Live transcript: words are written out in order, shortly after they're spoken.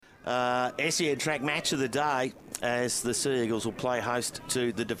SEN track match of the day as the Sea Eagles will play host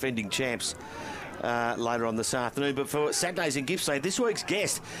to the defending champs later on this afternoon. But for Saturdays in Gippsland, this week's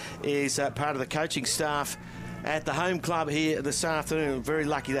guest is part of the coaching staff at the home club here this afternoon. I'm very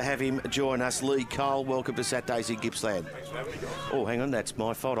lucky to have him join us. Leigh Cole, welcome to Saturdays in Gippsland. Thanks for having me, guys. Oh, hang on, that's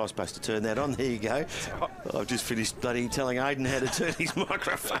my fault. I was supposed to turn that on. There you go. I've just finished bloody telling Aidan how to turn his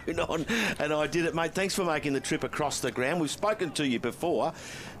microphone on, and I did it, mate. Thanks for making the trip across the ground. We've spoken to you before.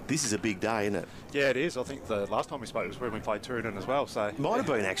 This is a big day, isn't it? Yeah, it is. I think the last time we spoke was when we played Tooradin as well. So Might have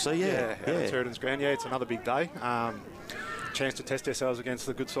been, actually, yeah. Tooradin's ground. Yeah, it's another big day. Chance to test ourselves against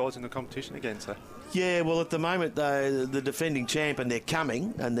the good sides in the competition again. So. Yeah, well, at the moment, though, the defending champ, and they're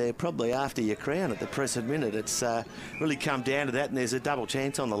coming, and they're probably after your crown at the present minute. It's really come down to that, and there's a double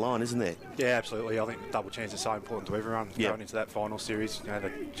chance on the line, isn't there? Yeah, absolutely. I think the double chance is so important to everyone going into that final series. You know,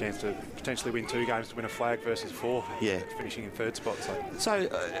 the chance to potentially win 2 games to win a flag versus 4. Yeah, finishing in 3rd spot. So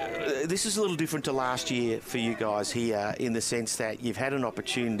this is a little different to last year for you guys here, in the sense that you've had an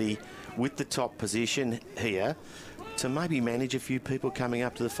opportunity with the top position here to maybe manage a few people coming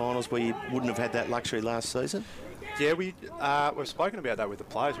up to the finals where you wouldn't have had that luxury last season? Yeah, we've spoken about that with the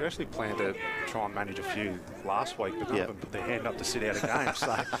players. We actually planned to try and manage a few last week, but none of them put their hand up to sit out a game.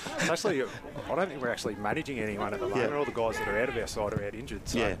 So it's actually, I don't think we're actually managing anyone at the moment. All the guys that are out of our side are out injured.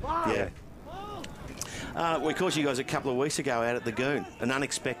 So, we caught you guys a couple of weeks ago out at the Goon. An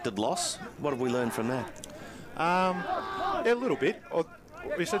unexpected loss. What have we learned from that? Yeah, a little bit.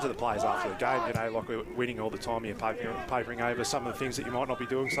 We said to the players after the game, you know, like we're winning all the time, you're papering over some of the things that you might not be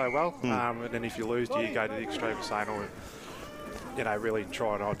doing so well. And then if you lose, do you go to the extreme of saying, you know, really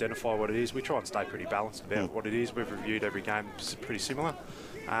try and identify what it is. We try and stay pretty balanced about what it is. We've reviewed every game pretty similar.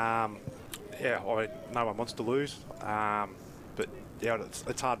 No one wants to lose. But, yeah,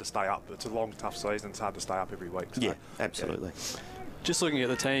 it's hard to stay up. It's a long, tough season. It's hard to stay up every week. So, yeah, absolutely. Yeah. Just looking at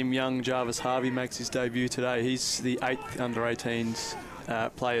the team, young Jarvis Harvey makes his debut today. He's the 8th under-18s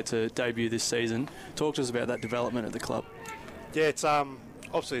player to debut this season. Talk to us about that development at the club. Yeah, it's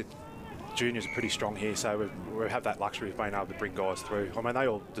obviously juniors are pretty strong here, so we have that luxury of being able to bring guys through. I mean, they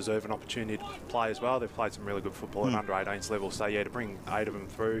all deserve an opportunity to play as well. They've played some really good football at under-18s level, so yeah, to bring 8 of them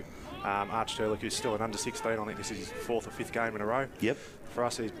through. Arch Turlick, who's still an under-16, I think this is his 4th or 5th game in a row. Yep. For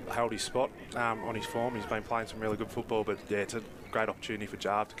us, he's held his spot on his form. He's been playing some really good football, but yeah, it's a great opportunity for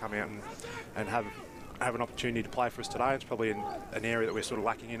Jarv to come out and have an opportunity to play for us today. It's probably an area that we're sort of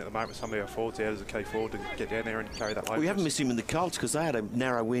lacking in at the moment with some of our forwards out as a key forward to get down there and carry that load. We haven't missed him in the Colts because they had a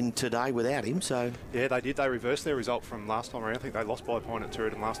narrow win today without him. So yeah, they did. They reversed their result from last time around. I think they lost by a point at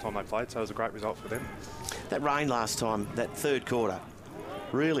Tooradin last time they played, so it was a great result for them. That rain last time, that 3rd quarter,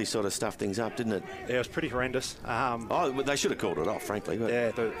 really sort of stuffed things up, didn't it? Yeah, it was pretty horrendous. They should have called it off, frankly. But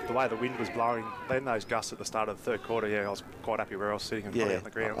yeah, the way the wind was blowing, then those gusts at the start of the 3rd quarter, yeah, I was quite happy where I was sitting and playing on the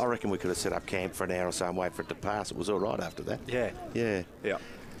ground. I reckon we could have set up camp for an hour or so and wait for it to pass. It was all right after that. Yeah.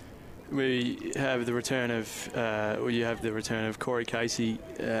 We have the return of Corey Casey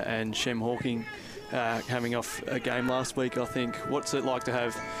and Shem Hawking coming off a game last week, I think. What's it like to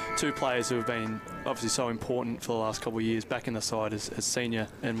have 2 players who have been obviously so important for the last couple of years back in the side as senior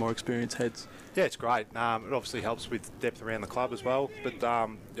and more experienced heads? Yeah, it's great. It obviously helps with depth around the club as well. But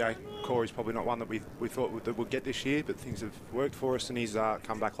Corey's probably not one that we thought that we'd get this year, but things have worked for us, and he's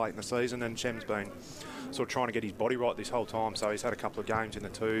come back late in the season. And Shem's been sort of trying to get his body right this whole time, so he's had a couple of games in the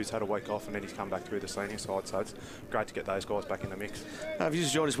 2s, had a week off, and then he's come back through the senior side, so it's great to get those guys back in the mix. If you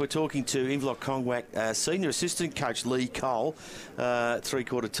just joined us, we're talking to Inverloch Kongwak senior assistant coach Leigh Cole,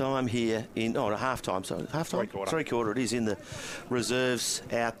 3/4 time here half-time, so half-time? Three-quarter it is in the reserves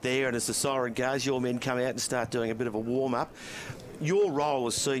out there, and as the siren goes, your men come out and start doing a bit of a warm-up. Your role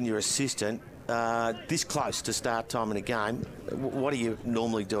as senior assistant, this close to start time in a game, what are you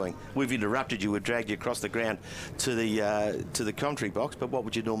normally doing? We've interrupted you, we've dragged you across the ground to the commentary box, but what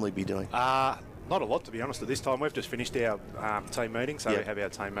would you normally be doing? Not a lot, to be honest, at this time. We've just finished our team meeting, so we have our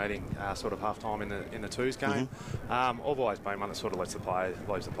team meeting sort of half-time in the 2s game. I've always been one that sort of leaves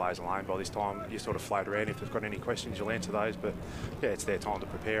the players alone. By this time, you sort of float around. If they've got any questions, you'll answer those. But, yeah, it's their time to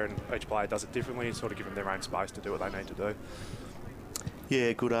prepare, and each player does it differently and sort of give them their own space to do what they need to do.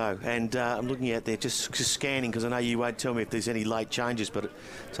 Yeah, good-o. And I'm looking out there just scanning, because I know you won't tell me if there's any late changes, but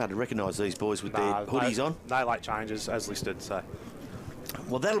it's hard to recognise these boys with their hoodies on. No late changes, as listed, so...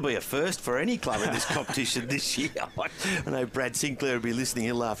 Well, that'll be a first for any club in this competition this year. I know Brad Sinclair will be listening.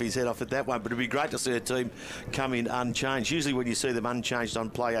 He'll laugh his head off at that one, but it'd be great to see a team come in unchanged. Usually when you see them unchanged on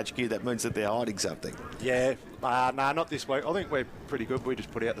Play HQ, that means that they're hiding something. Yeah, no, not this week. I think we're pretty good. We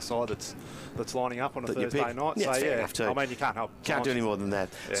just put out the side that's lining up on a Thursday night. Yeah, so, fair enough too. I mean, you can't help. Can't do any more than that.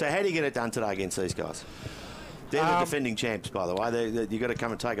 Yeah. So how do you get it done today against these guys? They're the defending champs, by the way. You've got to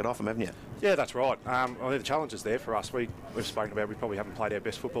come and take it off them, haven't you? Yeah, that's right. I think the challenge is there for us. We've spoken about we probably haven't played our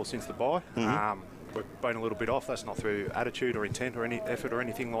best football since the bye. We've been a little bit off. That's not through attitude or intent or any effort or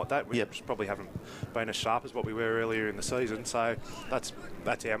anything like that. We just probably haven't been as sharp as what we were earlier in the season. So that's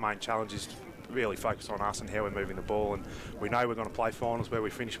our main challenge, is really focus on us and how we're moving the ball. And we know we're going to play finals. Where we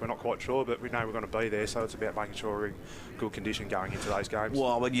finish, we're not quite sure, but we know we're going to be there. So it's about making sure we're in good condition going into those games.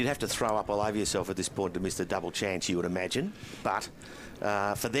 Well, you'd have to throw up all over yourself at this point to miss the double chance, you would imagine. But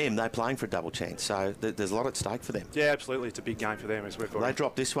for them, they're playing for a double chance, so there's a lot at stake for them. Yeah, absolutely. It's a big game for them. As we've they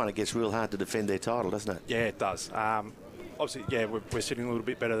drop this one, it gets real hard to defend their title, doesn't it? Yeah, it does. Obviously, yeah, we're sitting a little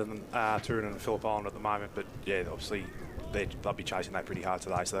bit better than Turin and Phillip Island at the moment, but yeah, obviously they'll be chasing that pretty hard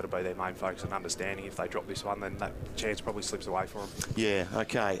today, so that'll be their main focus, and understanding if they drop this one, then that chance probably slips away for them. Yeah,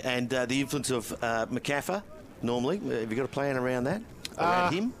 okay. And the influence of McCaffer, normally, have you got a plan around that?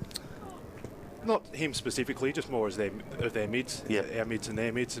 Around him? Not him specifically, just more as their mids, our mids and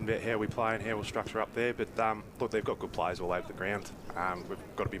their mids, and about how we play and how we'll structure up there. But look, they've got good players all over the ground. We've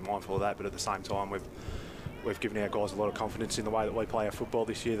got to be mindful of that, but at the same time, we've given our guys a lot of confidence in the way that we play our football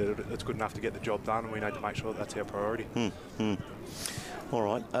this year, that it's good enough to get the job done, and we need to make sure that that's our priority. All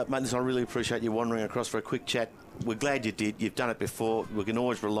right. Mate, listen, I really appreciate you wandering across for a quick chat. We're glad you did. You've done it before. We can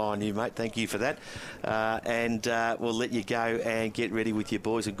always rely on you, mate. Thank you for that. And we'll let you go and get ready with your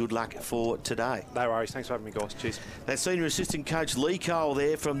boys, and good luck for today. No worries. Thanks for having me, guys. Cheers. That's Senior Assistant Coach Leigh Cole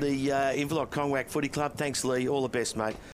there from the Inverloch Kongwak Footy Club. Thanks, Leigh. All the best, mate.